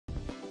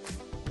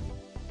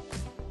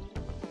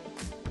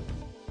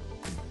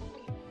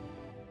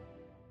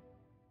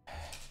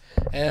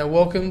And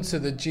welcome to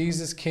the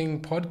Jesus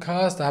King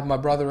podcast. I have my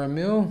brother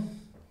Emil.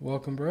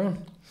 Welcome, bro.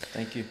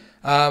 Thank you.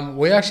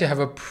 We actually have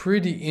a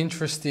pretty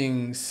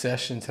interesting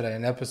session today,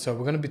 an episode.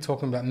 We're going to be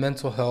talking about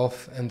mental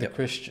health and the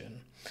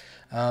Christian,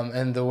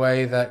 and the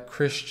way that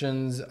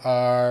Christians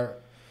are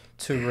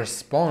to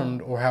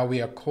respond, or how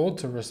we are called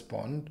to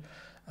respond,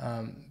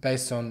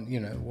 based on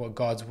what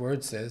God's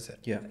word says.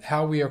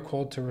 How we are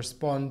called to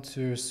respond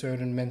to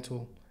certain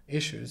mental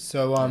issues.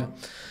 So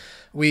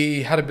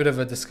we had a bit of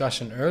a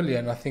discussion earlier,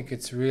 and I think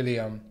it's really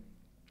an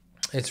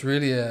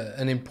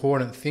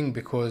important thing,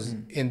 because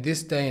in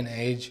this day and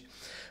age,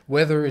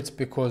 whether it's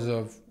because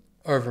of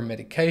over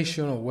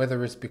medication or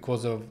whether it's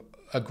because of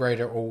a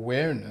greater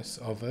awareness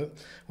of it,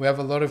 we have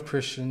a lot of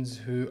Christians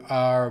who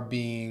are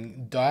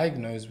being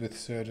diagnosed with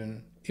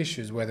certain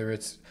issues, whether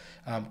it's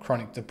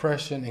chronic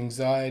depression,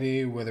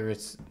 anxiety, whether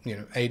it's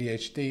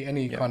ADHD,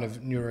 any kind of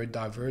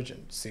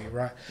neurodivergency,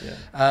 right?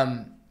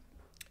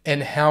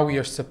 And how we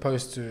are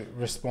supposed to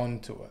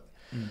respond to it.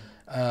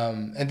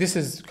 And this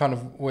is kind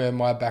of where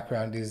my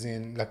background is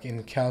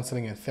in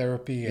counseling and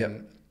therapy,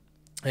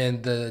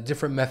 and the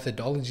different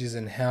methodologies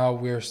and how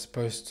we're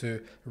supposed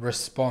to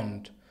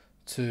respond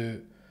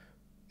to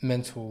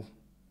mental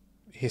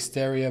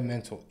hysteria,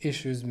 mental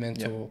issues,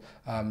 mental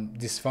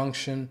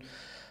dysfunction.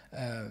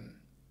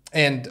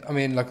 And I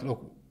mean,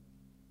 look,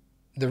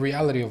 the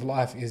reality of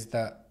life is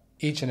that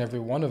each and every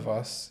one of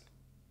us,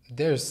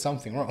 there's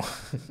something wrong.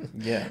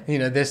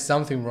 There's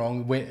something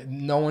wrong.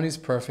 No one is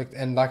perfect.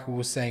 And like we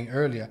were saying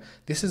earlier,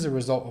 this is a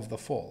result of the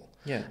fall.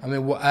 I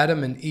mean, what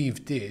Adam and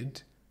Eve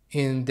did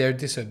in their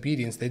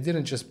disobedience, they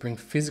didn't just bring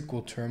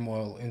physical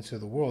turmoil into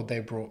the world. They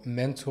brought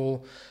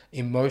mental,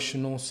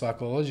 emotional,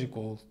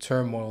 psychological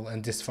turmoil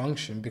and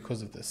dysfunction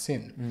because of the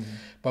sin.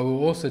 But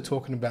we're also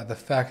talking about the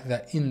fact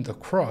that in the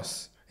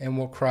cross, and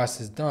what Christ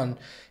has done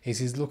is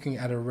he's looking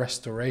at a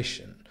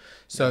restoration.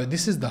 So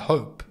this is the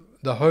hope.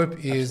 The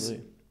hope is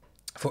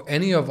for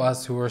any of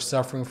us who are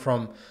suffering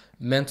from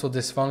mental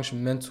dysfunction,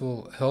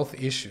 mental health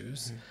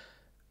issues.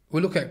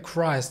 We look at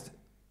Christ.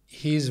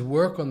 His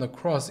work on the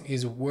cross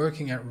is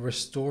working at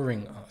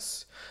restoring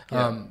us.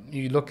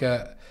 You look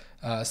at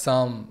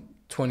Psalm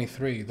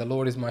 23, the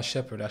Lord is my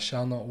shepherd, I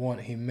shall not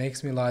want. He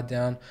makes me lie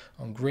down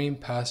on green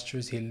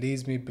pastures. He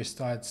leads me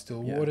beside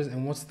still waters.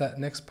 And what's that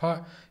next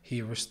part?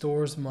 He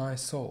restores my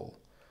soul.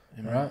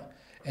 Amen. Right?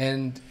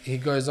 And he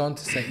goes on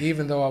to say,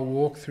 even though I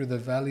walk through the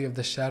valley of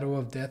the shadow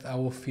of death, I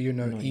will fear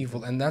no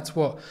evil. And that's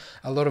what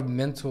a lot of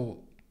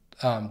mental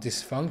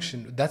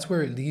dysfunction, that's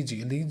where it leads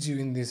you. It leads you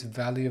in this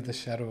valley of the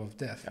shadow of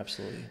death.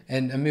 Absolutely.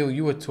 And Emil,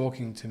 you were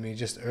talking to me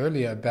just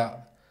earlier about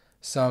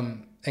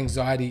some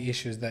anxiety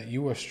issues that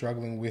you were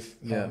struggling with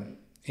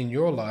in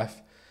your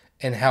life,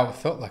 and how it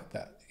felt like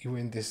that. You were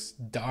in this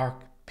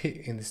dark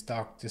pit, in this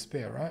dark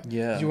despair, right?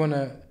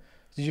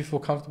 Did you feel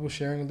comfortable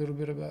sharing a little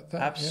bit about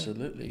that?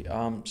 Absolutely.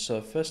 So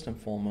first and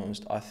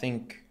foremost, I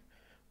think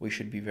we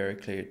should be very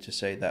clear to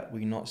say that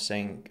we're not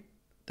saying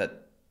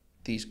that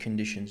these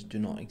conditions do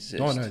not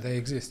exist. Oh, no, they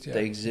exist.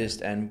 They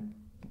exist, and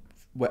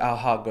our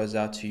heart goes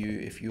out to you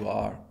if you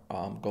are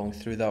going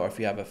through that, or if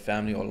you have a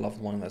family or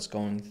loved one that's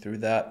going through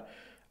that.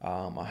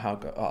 Our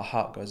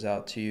heart goes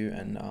out to you,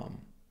 and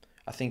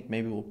I think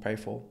maybe we'll pray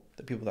for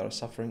the people that are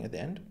suffering at the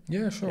end.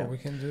 Yeah, sure, we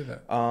can do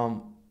that.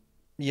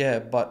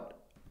 But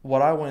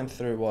what I went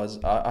through was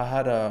I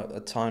had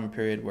a time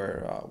period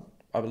where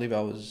I believe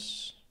I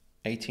was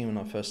 18 when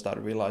I first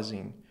started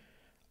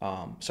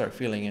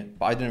feeling it,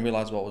 but I didn't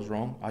realize what was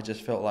wrong. I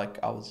just felt like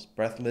I was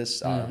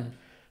breathless.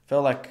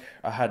 Felt like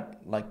I had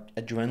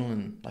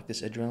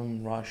this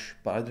adrenaline rush,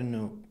 but I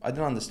didn't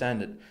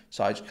understand it.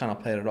 So I just kind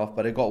of played it off,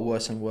 but it got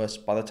worse and worse.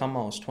 By the time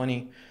I was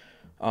 20,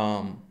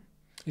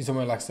 you're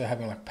talking about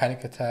having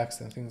panic attacks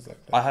and things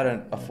like that. I had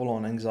a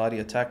full-on anxiety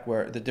attack,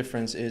 where the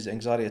difference is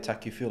anxiety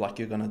attack, you feel like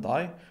you're going to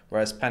die,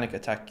 whereas panic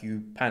attack,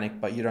 you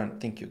panic, but you don't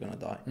think you're going to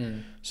die.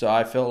 So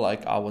I felt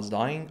like I was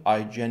dying.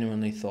 I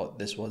genuinely thought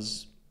this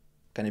was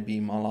going to be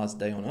my last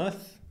day on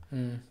earth.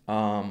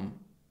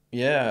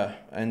 I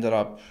ended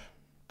up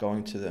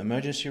going to the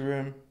emergency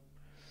room.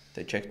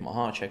 They checked my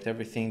heart, checked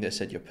everything. They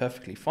said, you're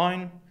perfectly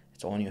fine.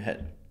 It's all in your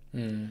head.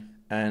 And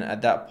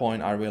at that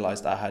point, I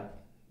realized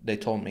they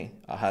told me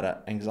I had an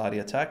anxiety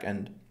attack.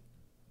 And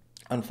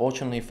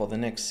unfortunately, for the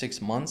next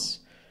 6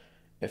 months,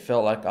 it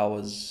felt like I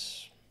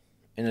was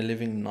in a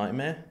living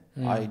nightmare.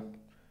 I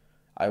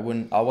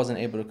wasn't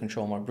able to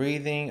control my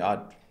breathing.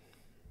 I'd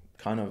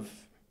kind of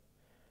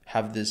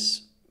have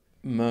this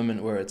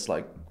moment where it's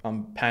like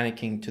I'm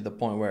panicking to the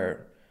point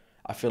where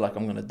I feel like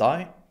I'm going to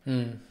die.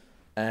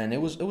 And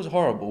it was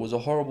horrible. It was a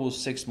horrible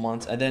 6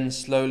 months. And then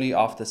slowly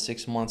after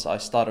 6 months, I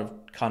started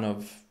kind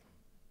of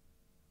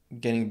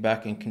getting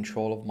back in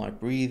control of my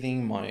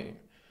breathing,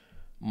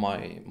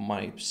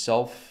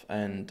 myself,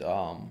 and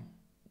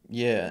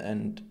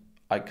and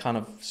I kind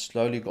of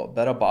slowly got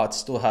better, but I'd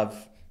still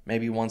have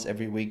maybe once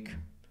every week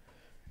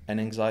an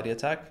anxiety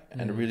attack,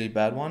 and a really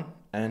bad one.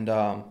 And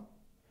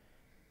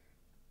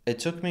it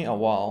took me a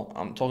while,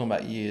 I'm talking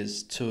about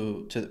years,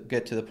 to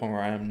get to the point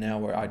where I am now,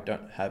 where I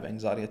don't have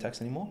anxiety attacks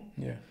anymore.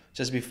 Yeah.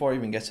 Just before I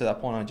even get to that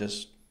point, I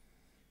just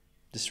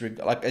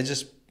disregard. Like I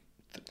just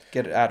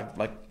get it out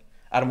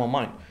of my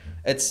mind.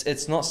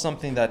 It's not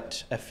something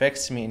that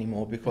affects me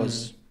anymore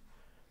because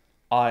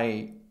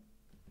I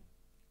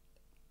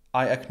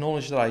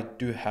acknowledge that I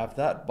do have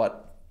that,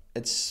 but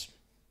it's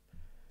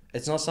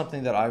not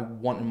something that I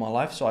want in my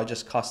life, so I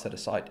just cast it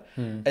aside.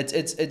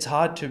 It's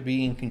hard to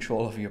be in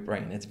control of your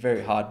brain. It's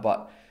very hard,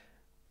 but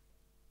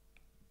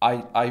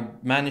I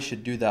managed to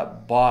do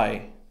that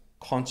by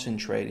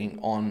concentrating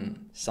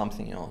on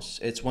something else.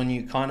 It's when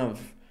you kind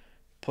of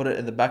put it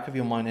at the back of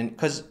your mind, and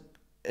because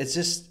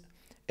it's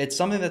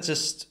something that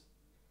just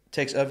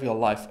takes over your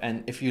life,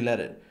 and if you let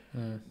it,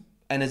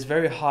 and it's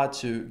very hard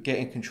to get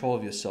in control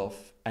of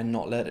yourself and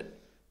not let it.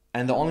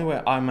 And the only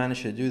way I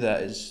managed to do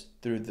that is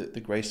through the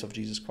grace of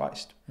Jesus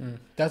Christ.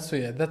 That's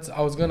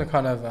I was going to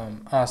kind of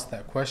ask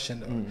that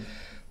question.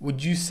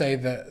 Would you say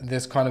that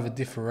there's kind of a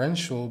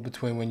differential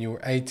between when you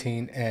were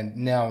 18 and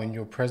now in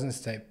your present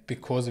state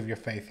because of your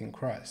faith in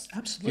Christ?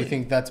 Absolutely. Do you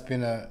think that's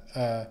been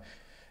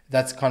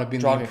that's kind of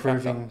been the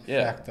improving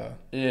factor?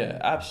 Yeah,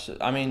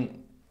 absolutely. I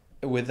mean,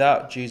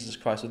 without Jesus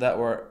Christ,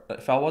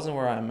 if I wasn't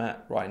where I'm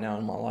at right now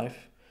in my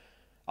life,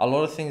 a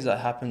lot of things that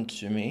happened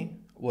to me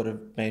would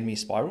have made me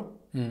spiral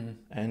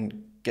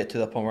and get to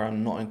the point where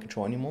I'm not in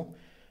control anymore.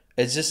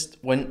 It's just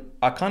when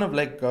I kind of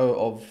let go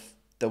of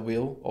the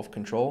wheel of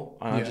control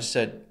and I just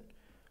said,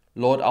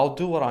 Lord, I'll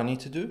do what I need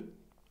to do,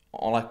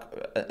 or like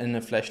in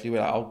a fleshly way.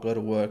 I'll go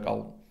to work,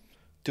 I'll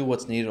do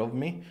what's needed of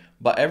me,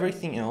 but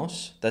everything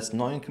else that's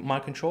not in my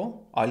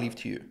control, I leave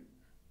to you.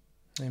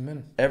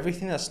 Amen.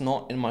 Everything that's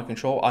not in my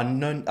control, I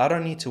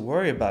don't need to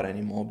worry about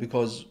anymore,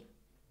 because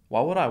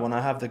why would I, when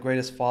I have the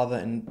greatest Father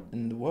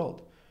in the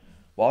world?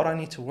 Why would I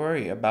need to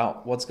worry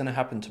about what's going to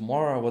happen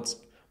tomorrow?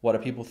 What are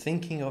people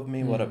thinking of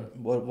me?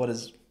 What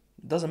is,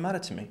 it doesn't matter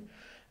to me.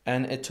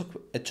 And it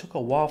took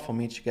a while for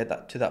me to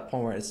get to that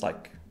point where it's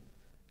like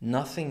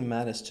nothing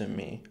matters to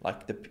me,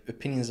 like the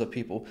opinions of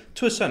people,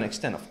 to a certain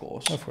extent, of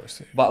course. Of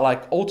course. Yeah. But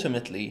like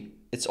ultimately,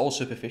 it's all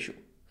superficial.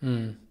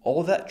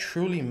 All that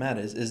truly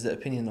matters is the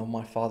opinion of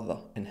my Father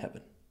in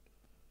heaven.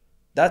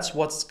 That's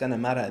what's going to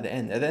matter at the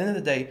end. At the end of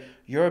the day,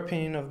 your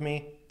opinion of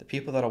me, the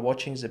people that are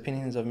watching's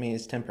opinions of me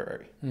is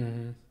temporary.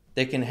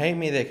 They can hate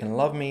me, they can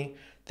love me,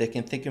 they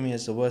can think of me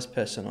as the worst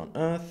person on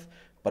earth,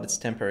 but it's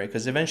temporary,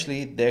 because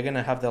eventually they're going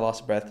to have their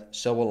last breath,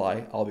 so will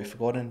I. I'll be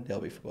forgotten, they'll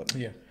be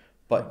forgotten. Yeah.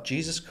 But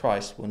Jesus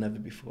Christ will never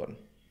be forgotten.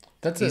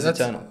 He's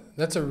eternal.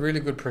 That's a really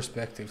good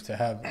perspective to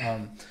have.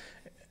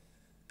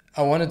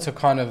 I wanted to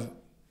kind of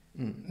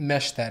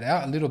mesh that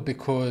out a little,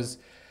 because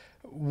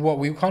what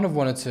we kind of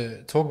wanted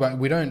to talk about,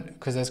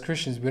 because as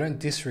Christians, we don't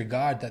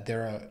disregard that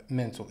there are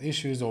mental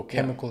issues or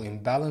chemical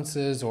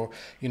imbalances or,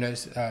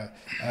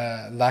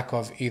 lack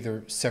of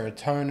either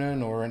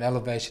serotonin or an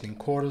elevation in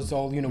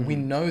cortisol. We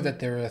know that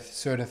there are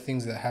certain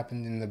things that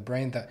happen in the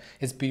brain that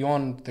is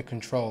beyond the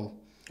control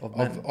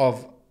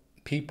of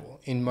people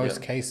in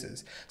most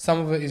cases. Some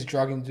of it is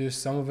drug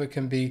induced, some of it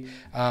can be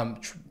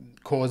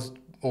caused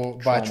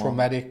by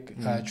traumatic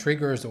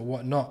triggers or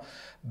whatnot.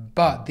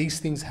 But these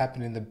things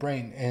happen in the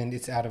brain and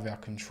it's out of our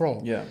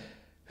control. Yeah.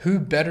 Who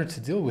better to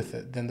deal with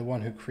it than the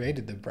one who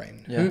created the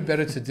brain? Yeah. Who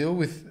better to deal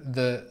with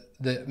the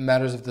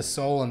matters of the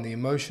soul and the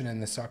emotion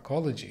and the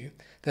psychology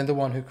than the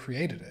one who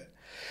created it?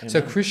 Amen. So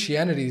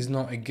Christianity is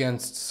not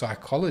against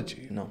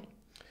psychology. No.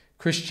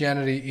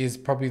 Christianity is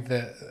probably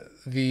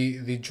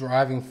the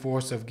driving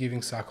force of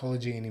giving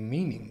psychology any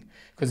meaning,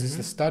 because it's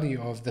the study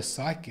of the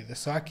psyche. The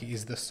psyche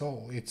is the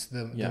soul. It's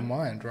the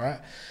mind, right?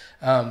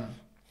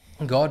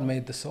 God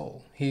made the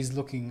soul. He's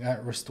looking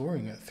at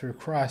restoring it through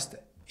Christ.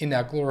 In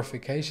our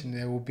glorification,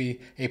 there will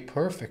be a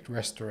perfect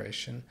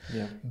restoration.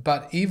 Yeah.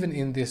 But even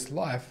in this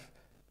life,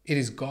 it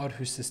is God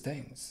who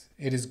sustains.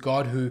 It is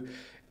God who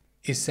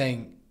is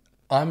saying,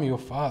 I'm your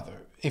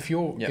Father. If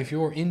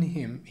you're in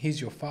Him, He's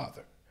your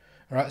Father.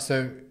 All right?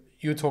 So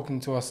you're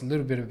talking to us a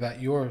little bit about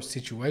your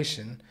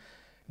situation.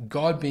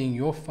 God being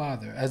your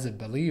Father as a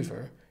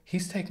believer,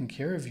 He's taking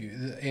care of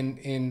you.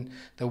 In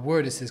the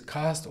word, it says,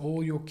 cast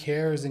all your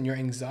cares and your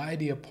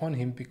anxiety upon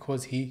Him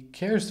because He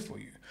cares for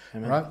you.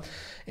 Amen. Right?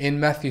 In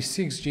Matthew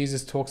 6,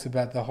 Jesus talks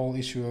about the whole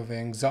issue of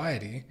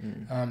anxiety.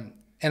 And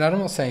I'm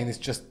not saying this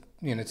just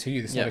to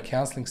you. This is not a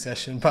counseling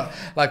session, but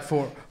like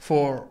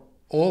for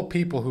all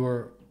people who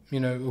are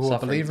who are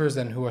believers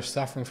and who are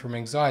suffering from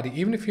anxiety,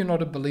 even if you're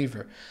not a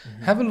believer,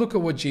 have a look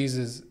at what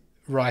Jesus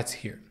writes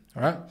here.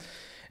 All right.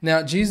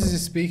 Now, Jesus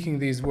is speaking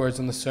these words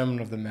on the Sermon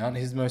on the Mount,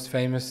 his most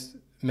famous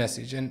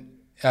message and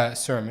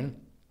sermon.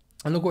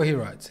 And look what he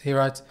writes.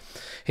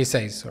 He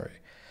says,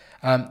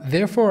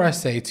 therefore I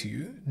say to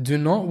you, do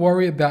not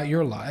worry about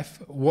your life,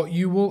 what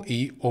you will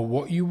eat or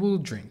what you will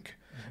drink,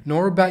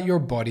 nor about your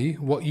body,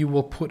 what you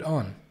will put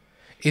on.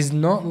 Is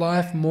not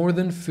life more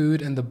than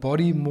food and the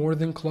body more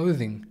than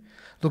clothing?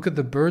 Look at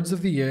the birds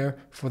of the air,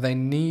 for they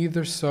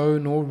neither sow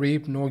nor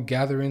reap nor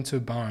gather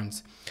into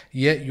barns,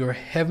 yet your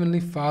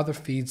heavenly Father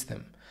feeds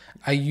them.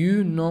 Are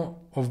you not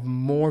of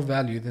more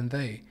value than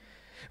they?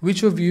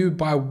 Which of you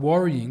by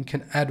worrying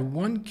can add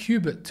 1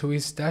 cubit to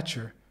his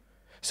stature?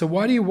 So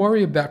why do you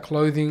worry about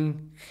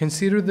clothing?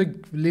 Consider the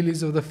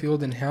lilies of the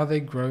field and how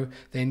they grow.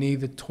 They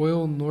neither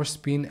toil nor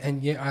spin,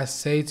 and yet I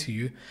say to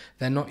you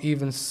that not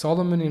even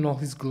Solomon in all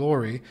his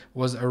glory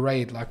was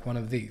arrayed like one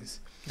of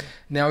these.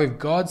 Now if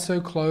God so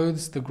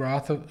clothes the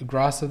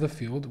grass of the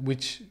field,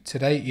 which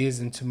today is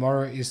and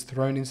tomorrow is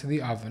thrown into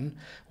the oven,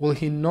 will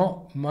he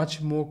not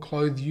much more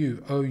clothe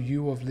you, O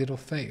you of little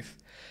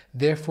faith?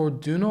 Therefore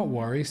do not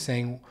worry,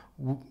 saying,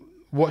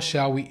 what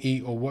shall we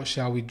eat, or what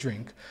shall we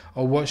drink,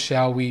 or what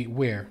shall we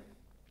wear?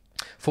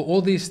 For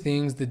all these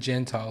things the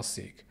Gentiles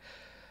seek.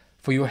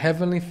 For your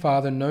heavenly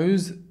Father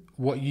knows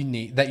what you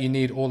need, that you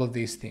need all of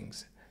these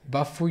things.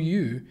 But for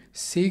you,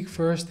 seek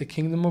first the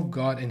kingdom of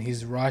God and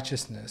his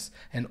righteousness,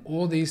 and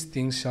all these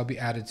things shall be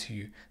added to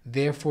you.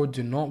 Therefore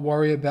do not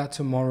worry about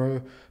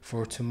tomorrow,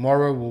 for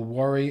tomorrow will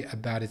worry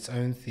about its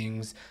own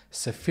things.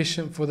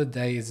 Sufficient for the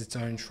day is its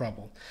own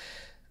trouble.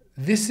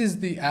 This is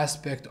the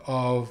aspect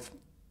of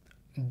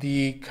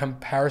the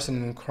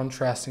comparison and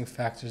contrasting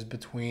factors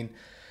between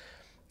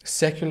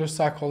secular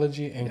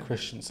psychology and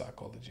Christian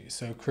psychology.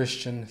 So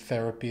Christian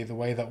therapy, the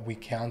way that we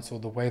counsel,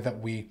 the way that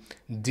we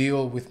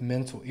deal with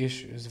mental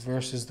issues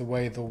versus the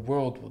way the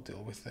world will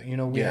deal with it. You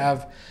know, we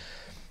have,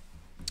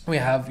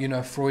 you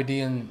know,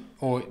 Freudian,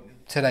 or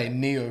today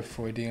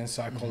neo-Freudian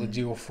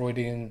psychology, or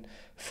Freud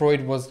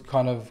was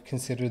kind of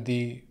considered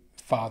the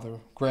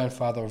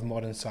grandfather of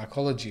modern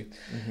psychology.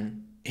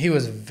 He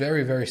was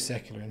very, very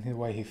secular in the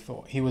way he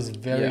thought. He was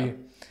very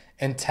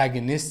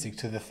antagonistic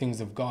to the things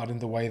of God in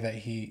the way that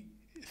he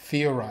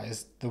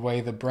theorized, the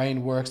way the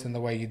brain works and the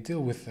way you deal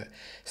with it.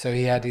 So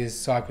he had his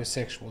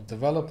psychosexual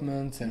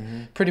development,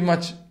 and pretty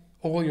much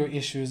all your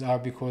issues are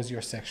because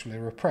you're sexually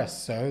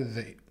repressed. So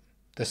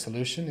the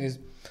solution is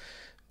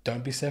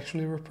don't be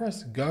sexually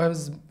repressed. Go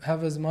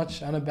have as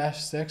much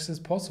unabashed sex as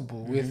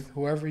possible with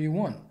whoever you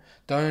want.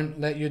 Don't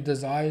let your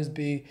desires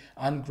be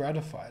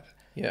ungratified.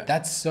 Yeah.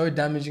 That's so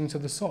damaging to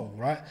the soul,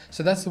 right?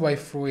 So that's the way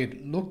Freud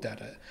looked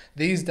at it.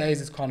 These days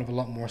it's kind of a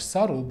lot more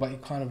subtle, but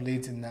it kind of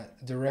leads in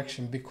that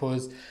direction,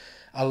 because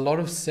a lot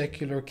of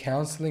secular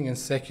counseling and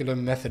secular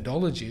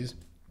methodologies,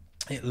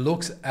 it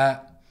looks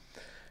at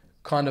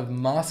kind of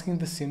masking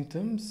the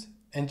symptoms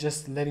and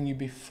just letting you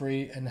be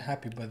free and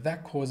happy, but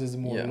that causes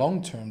more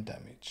long-term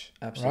damage.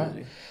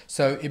 Absolutely. Right?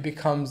 So it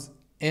becomes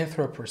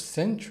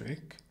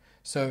anthropocentric.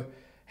 So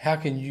how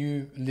can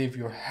you live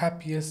your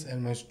happiest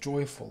and most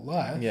joyful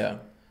life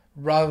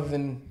rather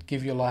than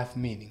give your life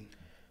meaning?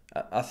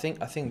 I think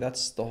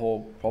that's the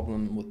whole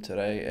problem with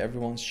today.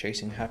 Everyone's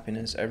chasing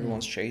happiness.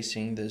 Everyone's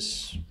chasing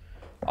this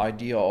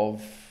idea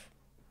of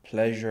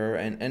pleasure,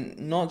 and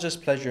not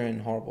just pleasure in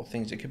horrible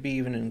things. It could be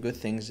even in good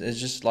things.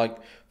 It's just like,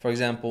 for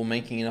example,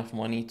 making enough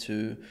money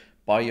to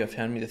buy your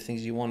family the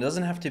things you want. It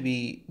doesn't have to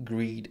be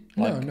greed.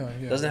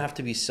 It doesn't have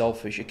to be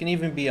selfish. It can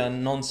even be a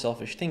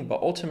non-selfish thing.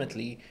 But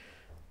ultimately,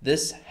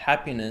 this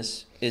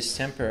happiness is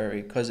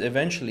temporary, because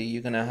eventually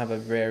you're going to have a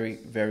very,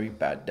 very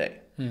bad day.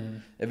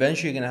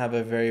 Eventually you're going to have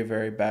a very,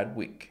 very bad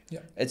week.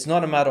 It's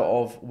not a matter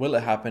of will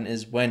it happen,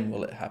 is when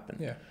will it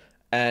happen.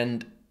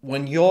 And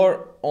when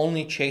you're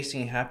only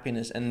chasing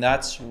happiness, and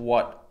that's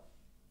what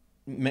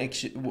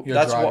makes you...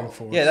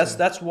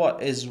 That's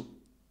what is,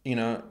 you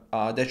know,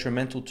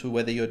 detrimental to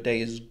whether your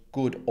day is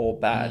good or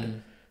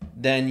bad.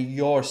 Then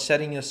you're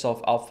setting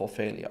yourself up for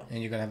failure.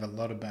 And you're going to have a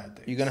lot of bad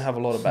days. You're going to have a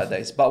lot of bad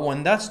days. But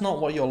when that's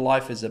not what your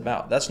life is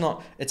about,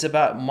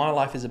 my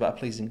life is about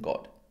pleasing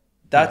God.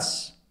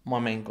 That's my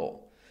main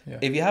goal.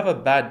 If you have a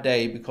bad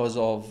day because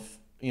of,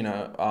 you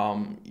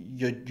know,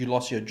 you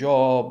lost your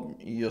job,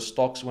 your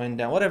stocks went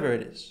down, whatever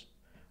it is,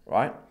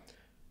 right?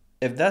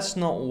 If that's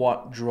not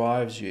what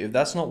drives you, if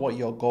that's not what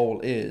your goal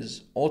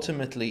is,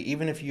 ultimately,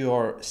 even if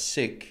you're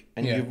sick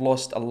and you've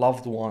lost a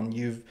loved one,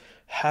 you've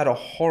had a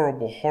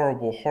horrible,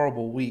 horrible,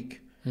 horrible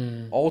week,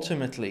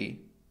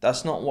 ultimately,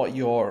 that's not what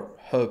your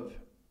hope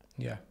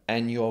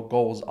and your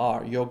goals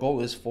are. Your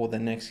goal is for the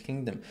next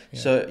kingdom.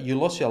 So you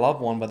lost your loved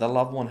one, but the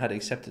loved one had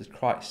accepted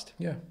Christ.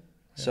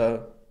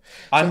 So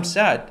I'm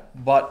sad,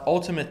 but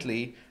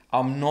ultimately,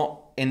 I'm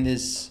not in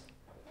this,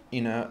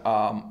 you know,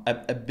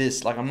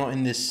 abyss. Like, I'm not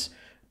in this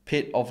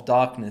pit of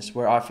darkness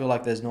where I feel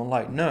like there's no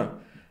light. No,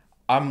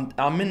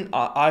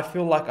 I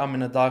feel like I'm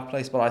in a dark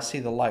place, but I see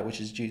the light,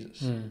 which is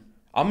Jesus.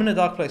 I'm in a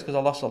dark place because I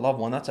lost a loved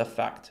one. That's a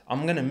fact.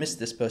 I'm going to miss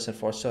this person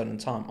for a certain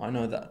time. I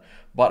know that.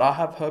 But I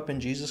have hope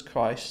in Jesus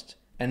Christ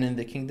and in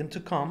the kingdom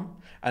to come.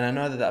 And I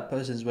know that that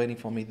person is waiting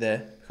for me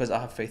there because I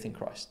have faith in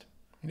Christ.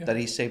 That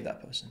he saved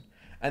that person.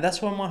 And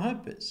that's where my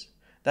hope is.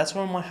 That's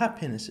where my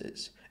happiness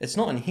is. It's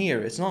not in here.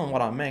 It's not in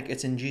what I make.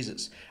 It's in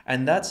Jesus.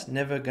 And that's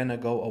never going to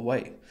go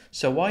away.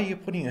 So why are you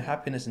putting your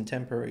happiness in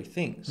temporary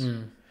things?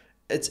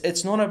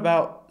 It's not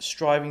about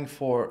striving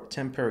for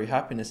temporary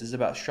happiness. It's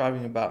about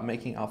striving about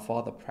making our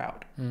Father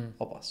proud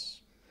of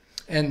us.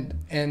 And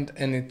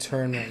an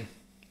eternal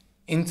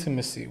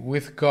intimacy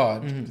with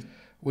God,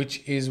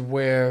 which is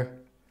where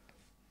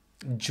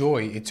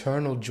joy,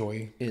 eternal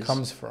joy,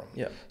 comes from.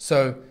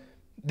 So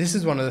this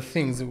is one of the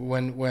things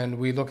when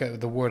we look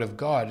at the Word of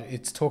God,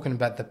 it's talking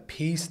about the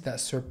peace that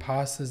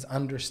surpasses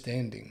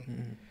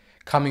understanding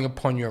coming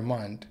upon your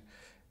mind.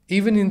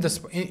 even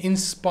in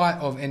spite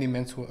of any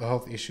mental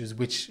health issues,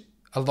 which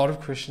a lot of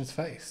Christians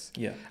face.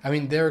 Yeah. I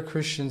mean, there are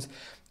Christians.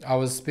 I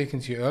was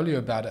speaking to you earlier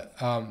about it.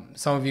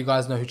 Some of you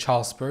guys know who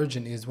Charles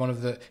Spurgeon is.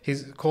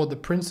 He's called the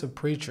Prince of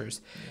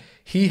Preachers. Yeah.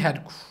 He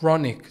had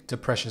chronic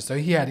depression, so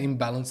he had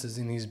imbalances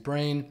in his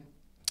brain.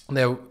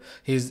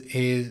 His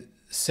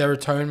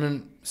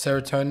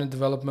serotonin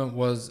development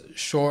was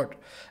short.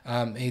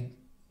 He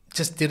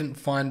just didn't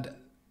find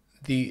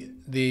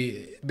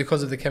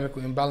because of the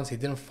chemical imbalance, he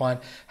didn't find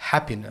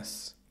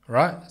happiness,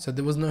 right? So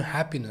there was no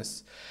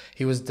happiness.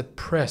 He was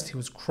depressed. He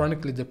was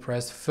chronically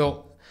depressed,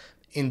 felt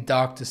in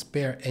dark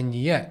despair, and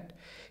yet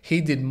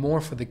he did more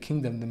for the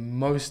kingdom than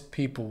most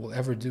people will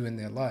ever do in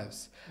their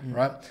lives,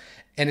 right?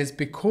 And it's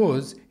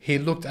because he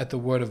looked at the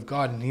word of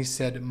God and he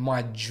said,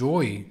 my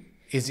joy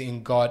is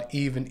in God,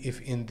 even if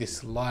in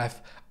this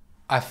life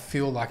I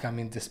feel like I'm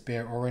in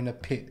despair or in a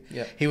pit.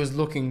 Yeah. He was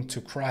looking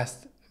to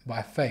Christ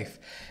by faith.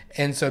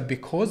 And so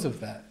because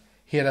of that,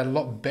 he had a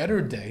lot better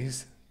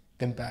days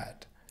than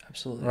bad.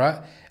 Absolutely.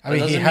 Right? I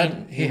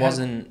mean, he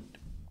wasn't,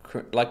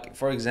 like,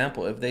 for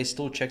example, if they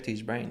still checked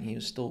his brain, he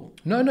was still...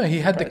 No, he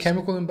had the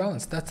chemical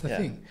imbalance. That's the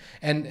thing.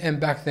 And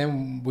back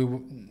then,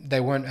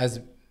 they weren't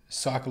as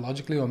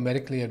psychologically or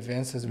medically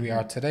advanced as we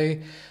are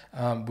today,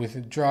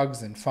 with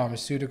drugs and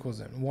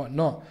pharmaceuticals and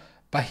whatnot.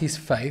 But his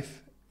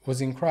faith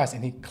was in Christ,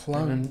 and he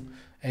clung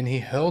and he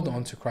held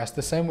on to Christ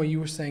the same way you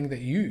were saying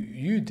that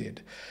you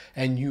did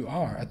and you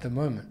are at the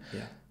moment.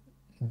 Yeah.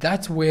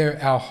 That's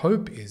where our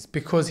hope is,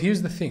 because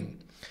here's the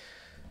thing.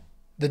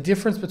 The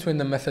difference between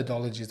the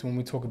methodologies when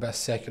we talk about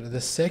secular,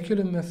 the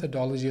secular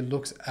methodology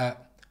looks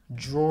at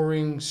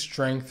drawing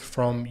strength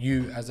from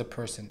you as a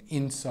person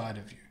inside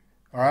of you.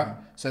 All right.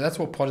 So that's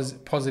what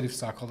positive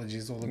psychology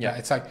is all about. Yeah.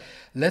 It's like,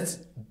 let's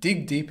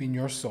dig deep in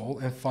your soul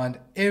and find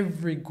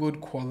every good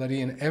quality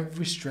and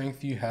every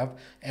strength you have,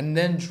 and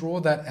then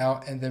draw that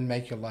out and then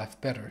make your life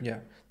better. Yeah.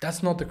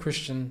 That's not the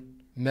Christian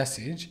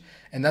message,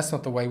 and that's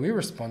not the way we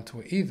respond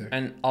to it either.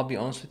 And I'll be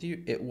honest with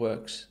you, it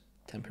works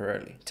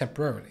temporarily.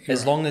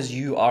 As long as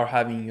you are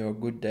having your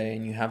good day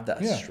and you have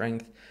that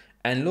strength.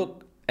 And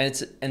look, and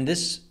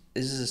this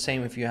is the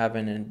same if you have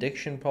an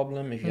addiction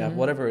problem, if you have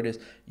whatever it is,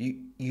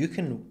 you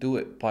can do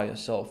it by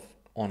yourself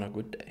on a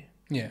good day.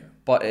 Yeah.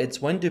 But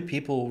it's when do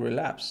people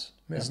relapse?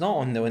 Yeah. It's not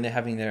when they're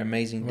having their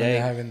amazing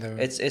day.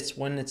 It's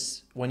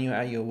when you're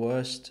at your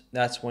worst.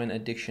 That's when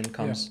addiction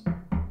comes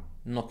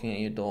knocking at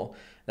your door.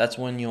 That's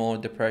when your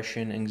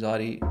depression,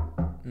 anxiety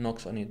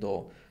knocks on your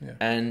door,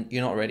 and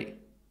you're not ready.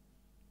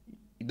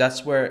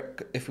 That's where,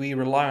 if we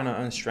rely on our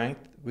own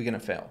strength, we're gonna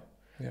fail.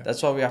 Yeah.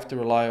 That's why we have to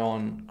rely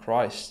on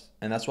Christ.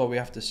 And that's why we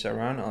have to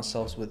surround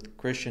ourselves with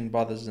Christian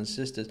brothers and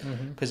sisters.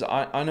 Because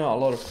I know a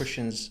lot of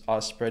Christians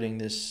are spreading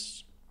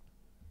this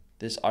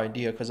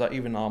idea, because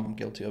even I'm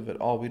guilty of it.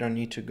 Oh, we don't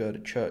need to go to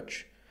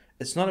church.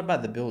 It's not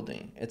about the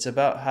building. It's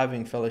about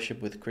having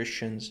fellowship with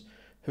Christians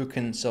who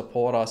can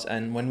support us.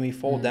 And when we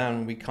fall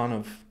down,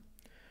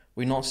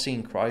 we're not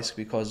seeing Christ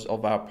because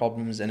of our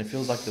problems. And it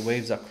feels like the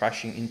waves are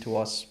crashing into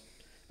us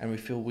and we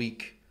feel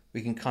weak.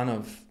 We can kind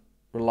of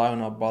rely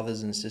on our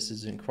brothers and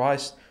sisters in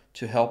Christ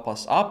to help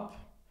us up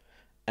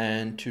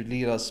and to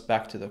lead us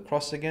back to the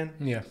cross again.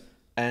 Yeah.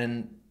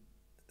 And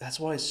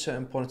that's why it's so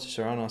important to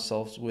surround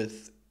ourselves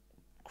with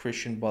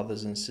Christian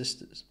brothers and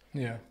sisters.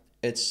 Yeah.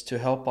 It's to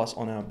help us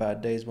on our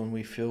bad days when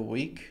we feel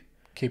weak.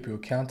 Keep you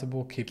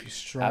accountable, keep you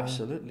strong.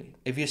 Absolutely.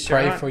 If you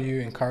pray for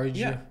you, encourage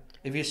you.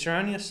 If you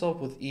surround yourself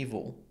with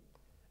evil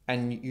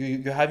and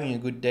you're having a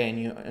good day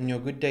and your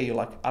good day, you're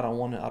like, I don't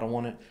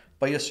want it.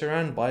 But you're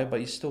surrounded by it,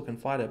 but you still can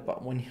fight it.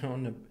 But when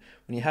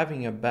you're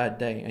having a bad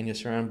day and you're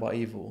surrounded by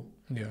evil,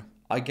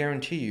 I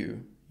guarantee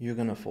you're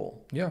gonna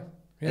fall. Yeah.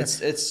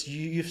 It's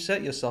you've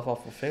set yourself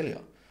up for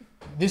failure.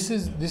 This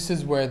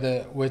is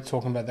where we're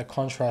talking about the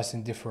contrast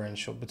and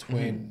differential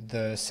between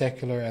the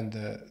secular and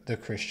the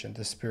Christian,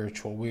 the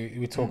spiritual.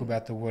 We talk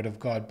about the Word of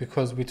God,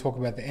 because we talk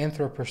about the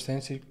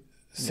anthropocentric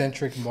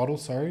model,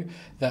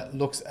 that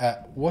looks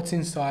at what's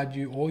inside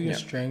you, all your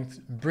strength,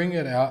 bring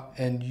it out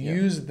and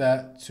use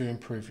that to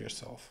improve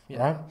yourself,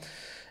 right?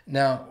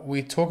 Now,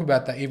 we talk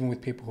about that even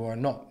with people who are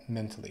not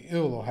mentally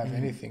ill or have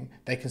anything.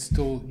 They can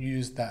still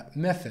use that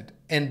method,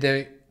 and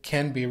there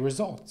can be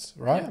results,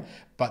 right? Yeah.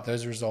 But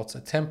those results are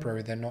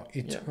temporary. They're not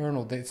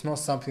eternal. It's not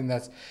something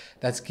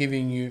that's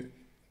giving you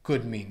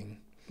good meaning.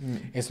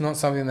 It's not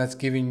something that's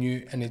giving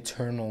you an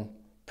eternal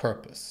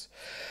purpose.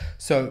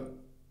 So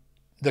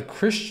the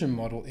Christian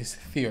model is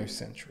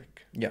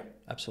theocentric. Yeah,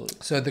 absolutely.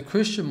 So the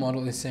Christian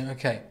model is saying,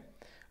 okay,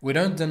 we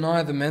don't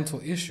deny the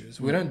mental issues.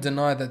 We don't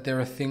deny that there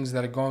are things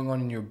that are going on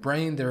in your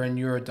brain. There are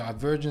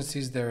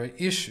neurodivergencies. There are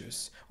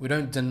issues. We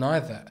don't deny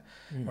that,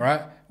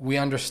 right? We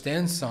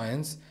understand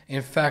science.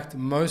 In fact,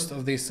 most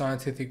of these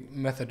scientific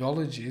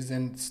methodologies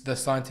and the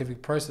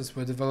scientific process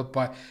were developed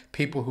by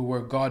people who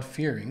were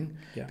God-fearing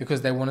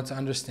because they wanted to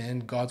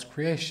understand God's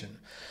creation.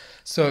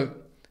 So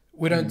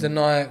we don't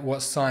deny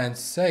what science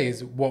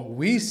says. What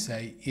we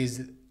say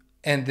is,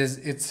 and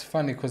it's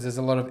funny because there's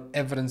a lot of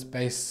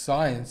evidence-based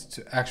science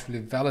to actually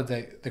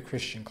validate the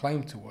Christian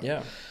claim to it.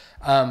 Yeah.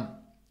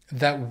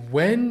 That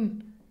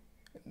when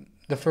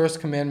the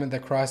first commandment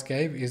that Christ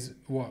gave is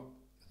what?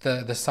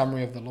 The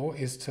summary of the law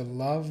is to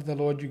love the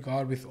Lord your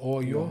God with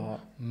all your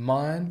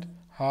mind,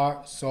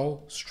 heart,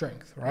 soul,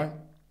 strength, right?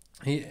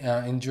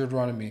 In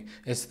Deuteronomy,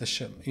 it's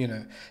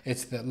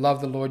it's the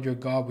love the Lord your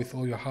God with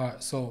all your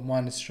heart, soul,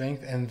 mind, and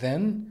strength, and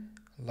then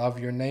love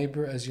your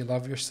neighbor as you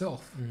love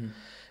yourself. Mm-hmm.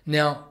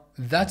 Now,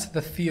 that's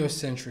the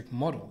theocentric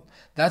model.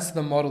 That's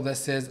the model that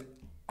says,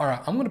 all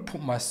right, I'm going to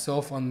put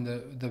myself on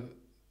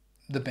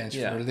the bench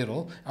for a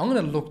little. I'm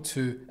going to look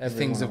to the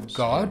things of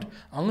God. Yeah.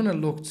 I'm going to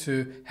look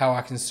to how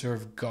I can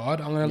serve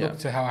God. I'm going to look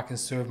to how I can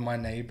serve my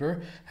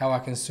neighbor, how I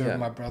can serve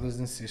my brothers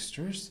and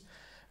sisters,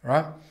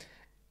 right?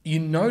 You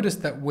notice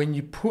that when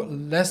you put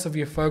less of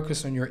your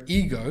focus on your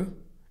ego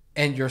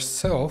and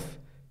yourself,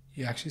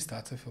 you actually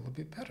start to feel a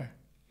bit better.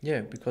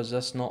 Yeah, because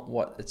that's not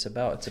what it's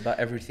about. It's about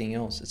everything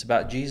else. It's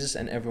about Jesus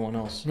and everyone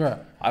else. Right.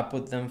 I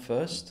put them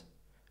first,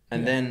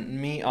 and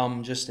then me,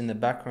 I'm just in the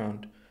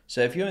background.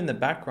 So if you're in the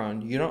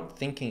background, you're not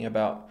thinking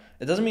about...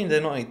 It doesn't mean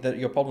that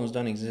your problems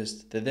don't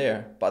exist. They're there,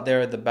 but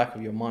they're at the back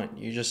of your mind.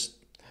 You just...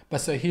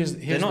 But so here's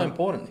they're not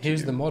important.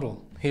 Here's the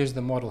model. Here's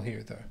the model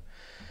here, though.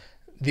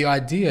 The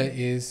idea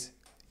is,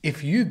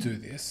 if you do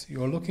this,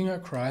 you're looking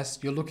at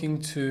Christ, you're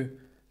looking to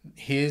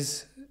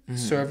his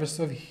service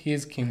of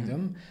his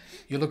kingdom,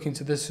 you're looking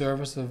to the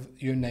service of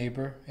your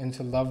neighbor and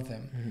to love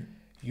them.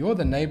 You're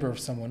the neighbor of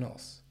someone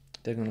else.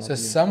 So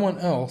someone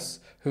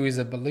else who is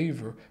a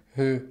believer,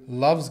 who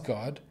loves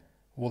God,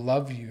 will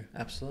love you.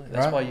 Absolutely.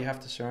 That's why you have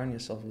to surround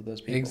yourself with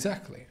those people.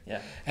 Exactly.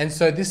 Yeah. And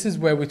so this is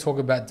where we talk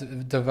about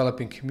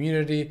developing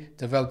community,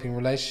 developing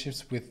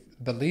relationships with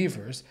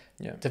believers,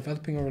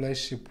 developing a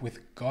relationship with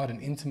God,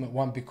 an intimate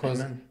one,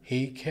 because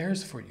he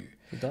cares for you.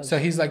 He does. So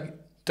he's like,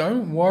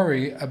 don't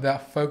worry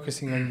about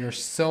focusing on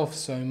yourself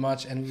so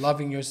much and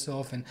loving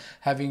yourself and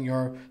having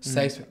your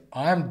safe.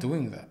 I'm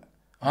doing that.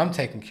 I'm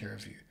taking care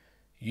of you.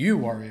 You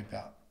worry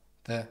about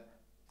the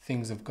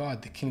things of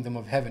God, the kingdom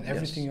of heaven.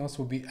 Everything else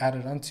will be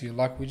added unto you,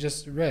 like we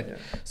just read.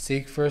 Yeah.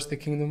 Seek first the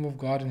kingdom of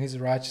God and his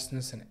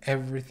righteousness, and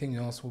everything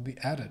else will be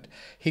added.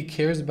 He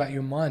cares about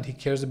your mind. He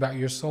cares about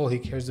your soul. He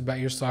cares about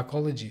your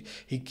psychology.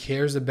 He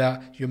cares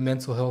about your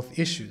mental health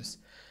issues.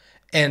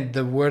 And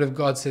the word of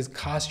God says,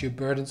 cast your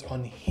burdens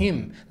on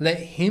him. Let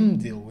him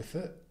deal with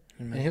it.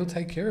 Amen. And he'll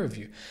take care of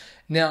you.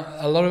 Now,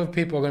 a lot of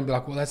people are going to be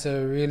like, well, that's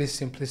a really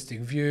simplistic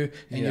view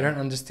and you don't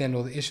understand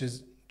all the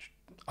issues.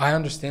 I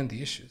understand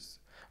the issues,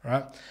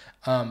 right?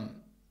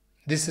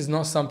 This is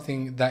not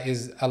something that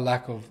is a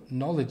lack of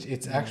knowledge.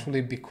 It's actually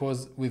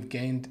because we've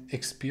gained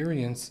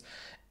experience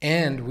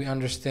and we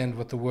understand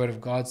what the word of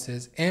God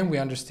says and we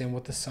understand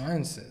what the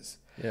science says.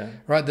 Yeah.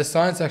 Right? The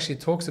science actually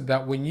talks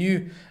about when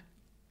you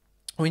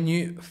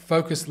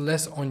focus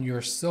less on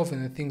yourself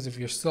and the things of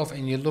yourself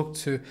and you look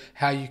to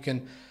how you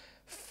can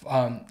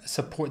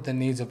support the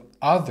needs of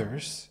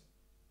others,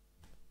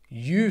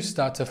 you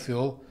start to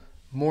feel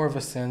more of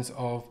a sense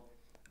of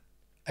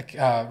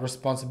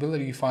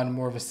responsibility. You find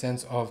more of a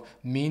sense of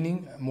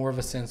meaning, more of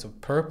a sense of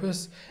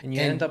purpose, and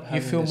you end up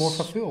having you feel more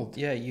fulfilled.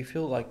 Yeah, you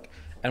feel like,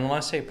 and when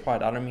I say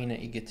pride, I don't mean an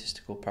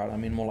egotistical pride. I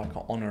mean more like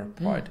an honor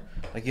pride.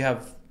 Like you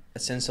have a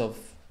sense of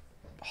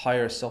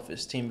higher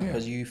self-esteem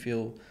because you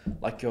feel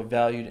like you're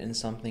valued in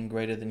something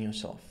greater than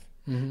yourself.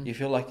 You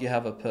feel like you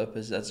have a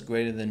purpose that's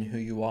greater than who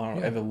you are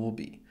or ever will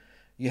be.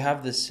 You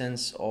have this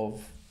sense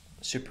of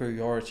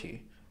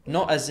superiority,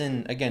 not as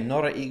in, again,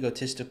 not an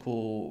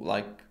egotistical,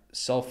 like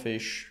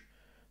selfish,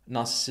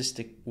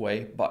 narcissistic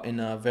way, but in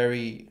a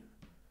very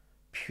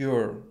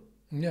pure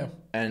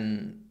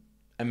and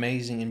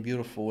amazing and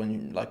beautiful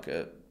and like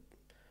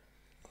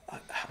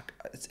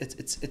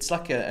it's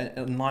like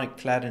a knight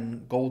clad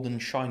in golden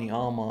shiny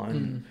armor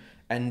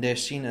and they're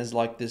seen as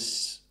like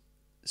this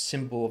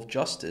symbol of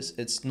justice.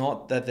 It's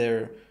not that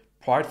they're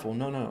prideful.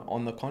 No,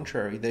 on the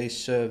contrary, they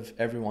serve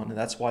everyone, and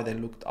that's why they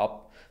looked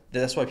up.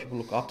 That's why people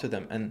look up to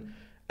them,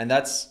 and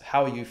that's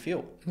how you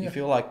feel. You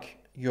feel like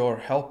you're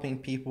helping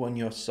people and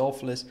you're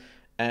selfless,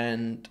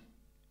 and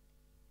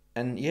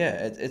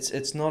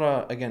it's not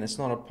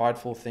a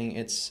prideful thing.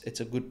 It's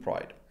a good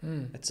pride.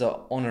 It's a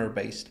honor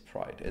based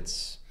pride.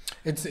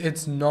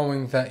 It's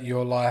knowing that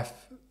your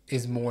life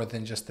is more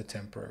than just the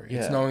temporary.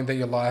 It's knowing that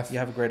your life... You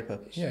have a greater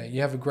purpose. Yeah,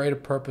 you have a greater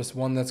purpose,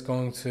 one that's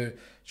going to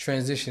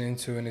transition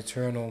into an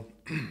eternal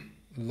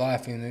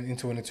life,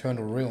 into an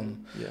eternal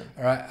realm. Yeah.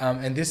 All right.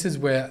 And this is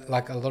where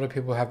like a lot of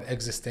people have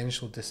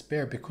existential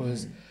despair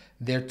because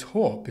they're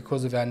taught,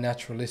 because of our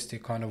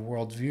naturalistic kind of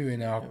worldview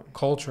in our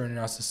culture and in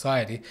our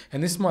society.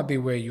 And this might be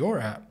where you're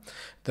at.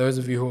 Those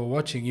of you who are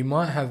watching, you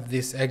might have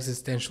this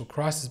existential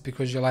crisis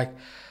because you're like,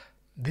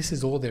 this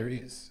is all there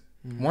is.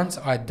 Once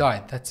I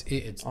die, that's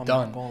it. It's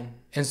done. Gone.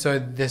 And so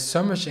there's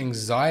so much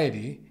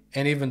anxiety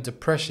and even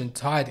depression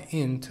tied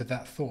into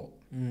that thought.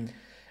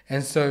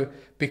 And so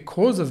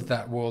because of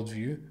that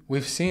worldview,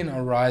 we've seen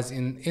a rise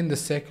in the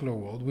secular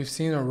world. We've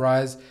seen a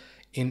rise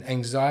in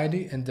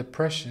anxiety and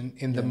depression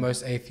in the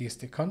most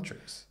atheistic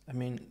countries. I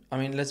mean,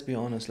 let's be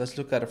honest. Let's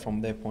look at it from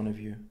their point of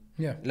view.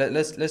 Yeah.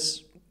 Let's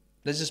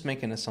just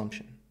make an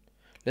assumption.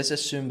 Let's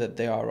assume that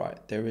they are right.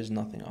 There is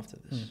nothing after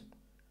this.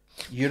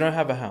 You don't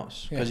have a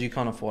house because you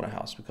can't afford a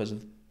house because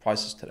of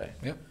prices today.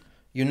 Yep.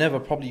 You never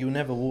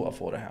will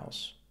afford a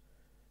house.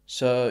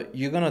 So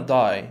you're gonna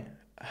die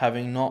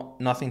having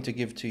nothing to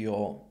give to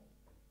your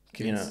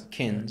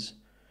kins.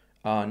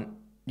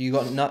 You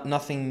got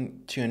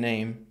nothing to your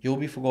name. You'll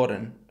be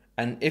forgotten,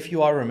 and if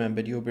you are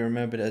remembered, you'll be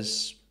remembered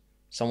as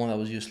someone that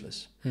was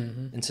useless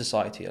in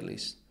society, at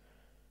least.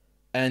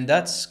 And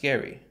that's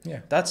scary.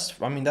 Yeah.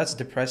 That's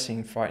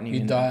depressing, frightening.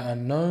 You die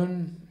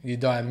unknown. You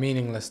die a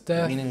meaningless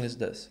death. Meaningless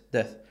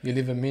death. You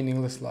live a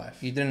meaningless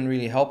life. You didn't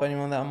really help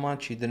anyone that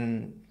much. You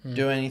didn't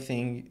do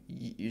anything.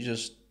 You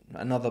just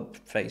another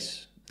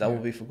face that will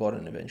be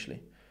forgotten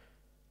eventually.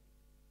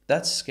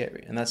 That's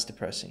scary and that's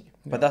depressing.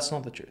 But that's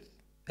not the truth.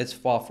 It's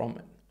far from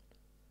it.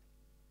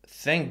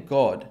 Thank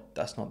God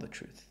that's not the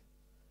truth.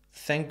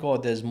 Thank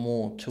God there's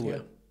more to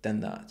it than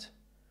that.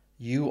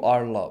 You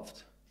are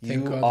loved.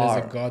 Thank God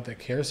there's a God that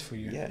cares for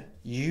you. Yeah.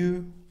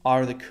 You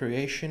are the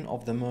creation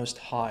of the Most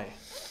High,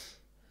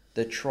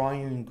 the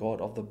triune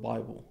God of the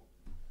Bible.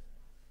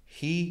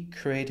 He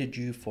created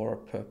you for a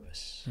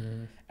purpose.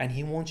 And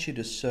He wants you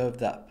to serve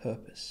that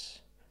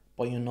purpose.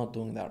 But you're not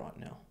doing that right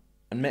now.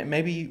 And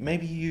maybe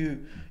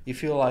you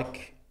feel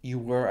like you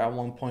were at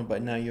one point,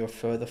 but now you're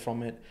further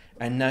from it.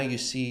 And now you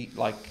see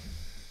like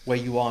where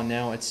you are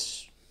now,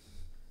 it's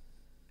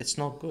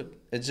not good.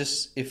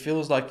 It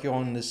feels like you're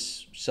on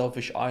this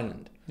selfish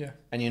island. Yeah.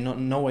 And you're not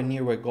nowhere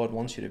near where God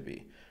wants you to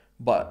be.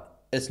 But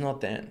it's not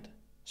the end.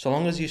 So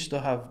long as you still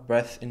have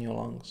breath in your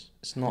lungs,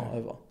 it's not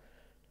over.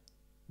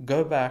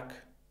 Go back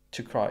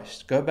to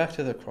Christ. Go back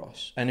to the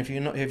cross. And if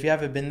you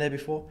haven't been there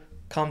before,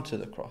 come to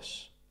the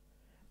cross.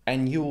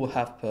 And you will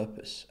have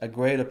purpose, a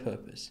greater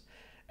purpose.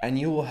 And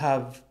you will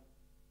have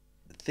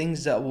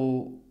things that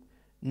will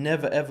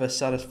never ever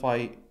things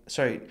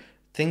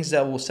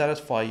that will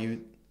satisfy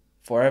you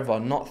forever,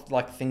 not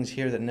like things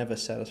here that never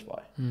satisfy.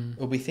 It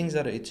will be things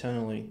that are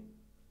eternally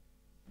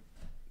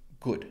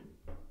good,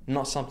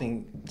 not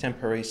something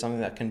temporary, something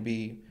that can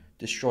be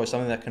destroyed,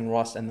 something that can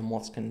rust and the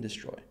moths can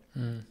destroy.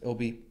 It will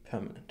be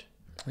permanent.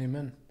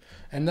 Amen.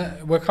 And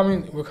that we're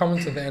coming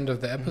to the end of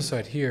the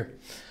episode here.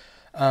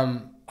 I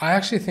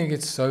actually think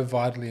it's so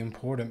vitally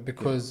important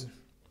because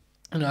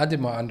I did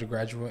my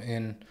undergraduate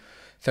in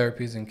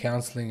therapies and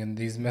counseling and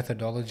these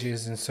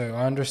methodologies, and so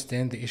I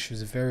understand the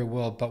issues very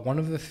well. But one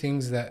of the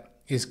things that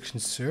is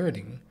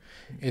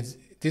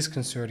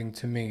disconcerting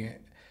to me.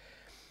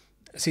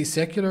 See,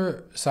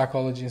 secular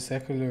psychology and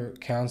secular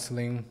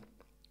counseling,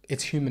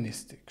 it's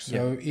humanistic.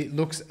 So it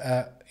looks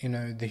at,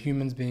 the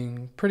humans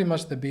being pretty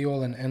much the be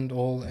all and end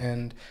all,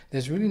 and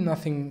there's really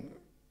nothing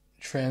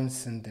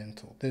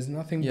transcendental. There's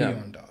nothing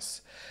beyond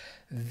us.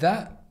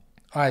 That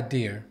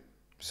idea,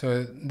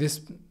 so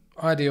this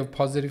idea of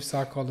positive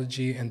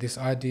psychology and this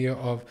idea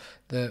of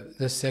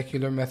the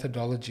secular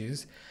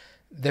methodologies,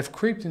 they've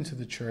creeped into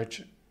the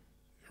church,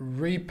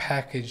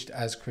 repackaged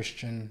as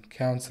Christian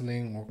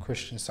counseling or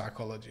Christian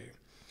psychology,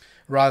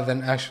 rather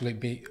than actually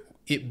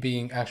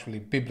being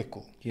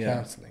biblical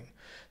counseling.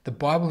 The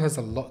Bible has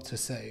a lot to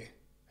say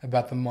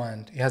about the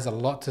mind. It has a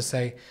lot to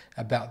say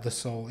about the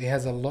soul. It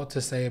has a lot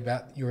to say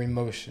about your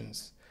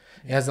emotions.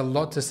 It has a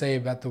lot to say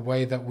about the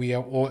way that we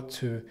ought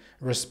to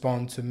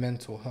respond to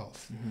mental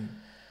health.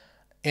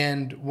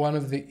 And one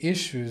of the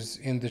issues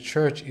in the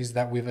church is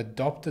that we've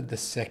adopted the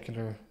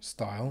secular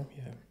style,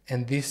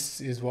 and this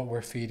is what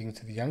we're feeding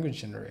to the younger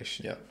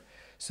generation.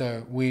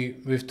 So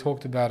we've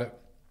talked about it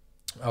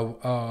a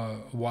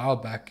while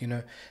back.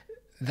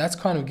 That's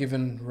kind of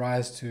given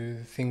rise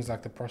to things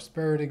like the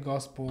prosperity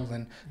gospel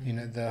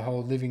and the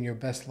whole living your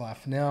best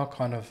life now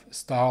kind of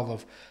style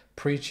of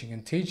preaching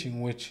and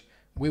teaching, which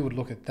we would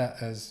look at that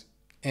as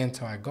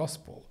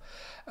anti-gospel,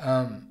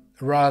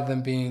 rather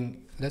than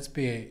being, let's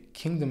be a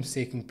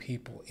kingdom-seeking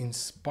people in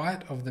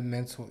spite of the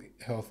mental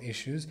health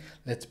issues.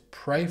 Let's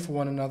pray for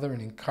one another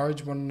and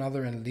encourage one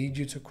another and lead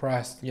you to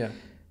Christ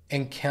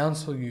and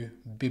counsel you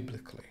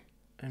biblically.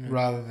 Amen.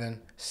 Rather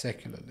than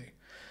secularly.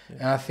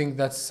 And I think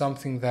that's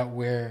something that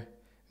we're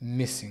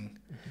missing,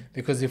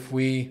 because if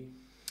we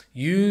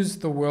use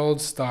the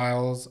world's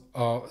style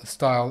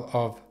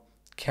of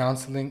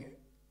counseling,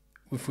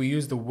 if we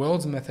use the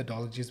world's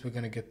methodologies, we're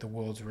going to get the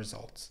world's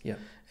results.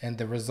 And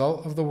the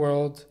result of the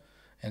world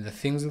and the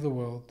things of the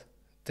world,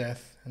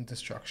 death and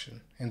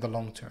destruction in the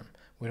long term.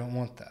 We don't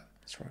want that.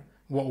 That's right.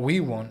 What we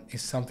want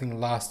is something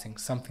lasting,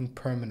 something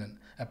permanent,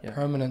 a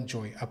permanent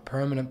joy, a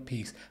permanent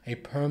peace, a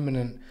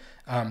permanent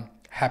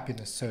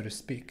happiness, so to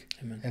speak.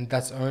 Amen. And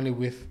that's only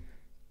with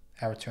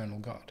our eternal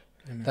God.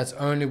 Amen. That's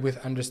only with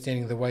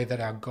understanding the way that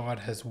our God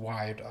has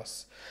wired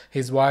us.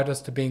 He's wired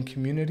us to be in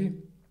community,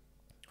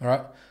 all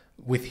right,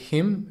 with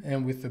Him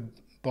and with the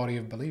body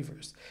of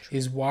believers.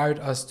 He's wired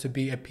us to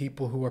be a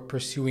people who are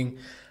pursuing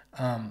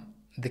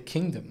the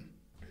kingdom,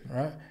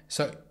 right?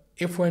 So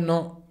if we're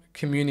not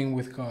communing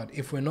with God,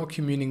 if we're not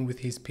communing with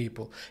His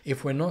people,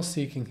 if we're not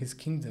seeking His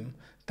kingdom,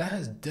 that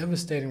has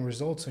devastating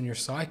results on your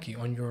psyche,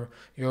 on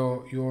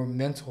your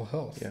mental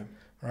health,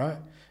 right?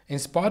 In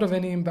spite of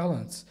any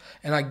imbalance.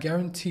 And I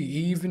guarantee,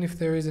 even if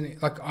there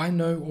isn't, like, I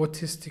know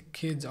autistic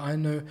kids, I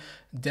know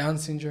Down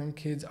syndrome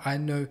kids, I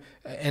know,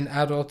 and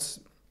adults,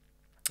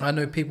 I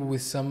know people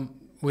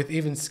with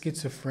even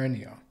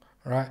schizophrenia,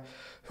 right?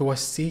 Who are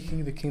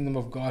seeking the kingdom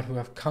of God, who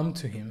have come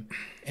to him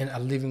and are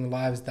living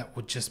lives that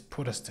would just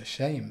put us to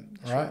shame,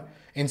 right?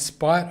 In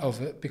spite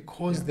of it,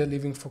 because they're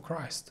living for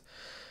Christ.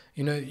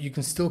 You know, you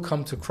can still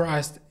come to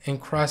Christ, and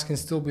Christ can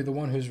still be the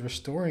one who's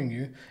restoring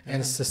you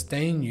and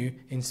sustain you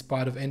in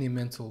spite of any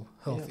mental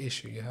health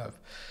issue you have.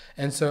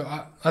 And so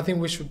I think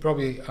we should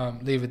probably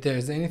leave it there.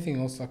 Is there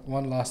anything else, like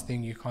one last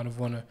thing you kind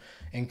of want to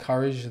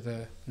encourage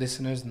the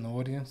listeners and the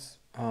audience?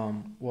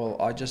 Well,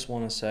 I just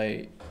want to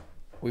say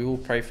we will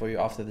pray for you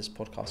after this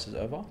podcast is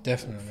over.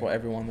 Definitely. For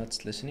everyone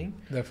that's listening.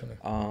 Definitely.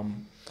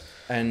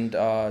 And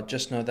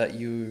just know that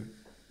you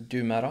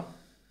do matter,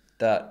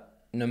 that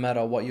no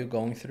matter what you're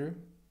going through,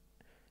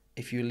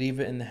 if you leave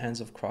it in the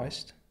hands of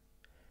Christ,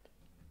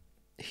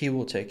 he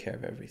will take care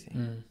of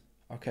everything.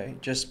 Okay?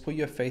 Just put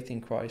your faith in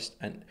Christ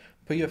and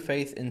put your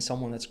faith in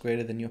someone that's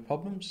greater than your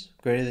problems,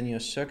 greater than your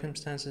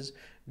circumstances,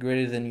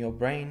 greater than your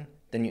brain,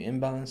 than your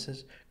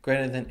imbalances,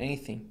 greater than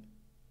anything.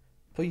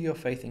 Put your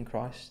faith in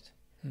Christ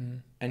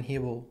and he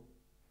will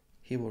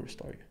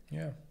restore you.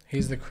 Yeah.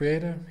 He's the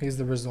creator. He's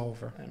the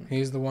resolver. Amen.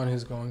 He's the one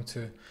who's going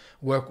to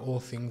work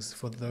all things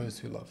for those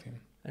who love him.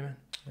 Amen.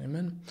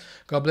 Amen.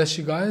 God bless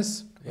you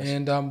guys.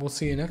 And we'll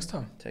see you next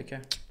time. Take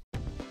care.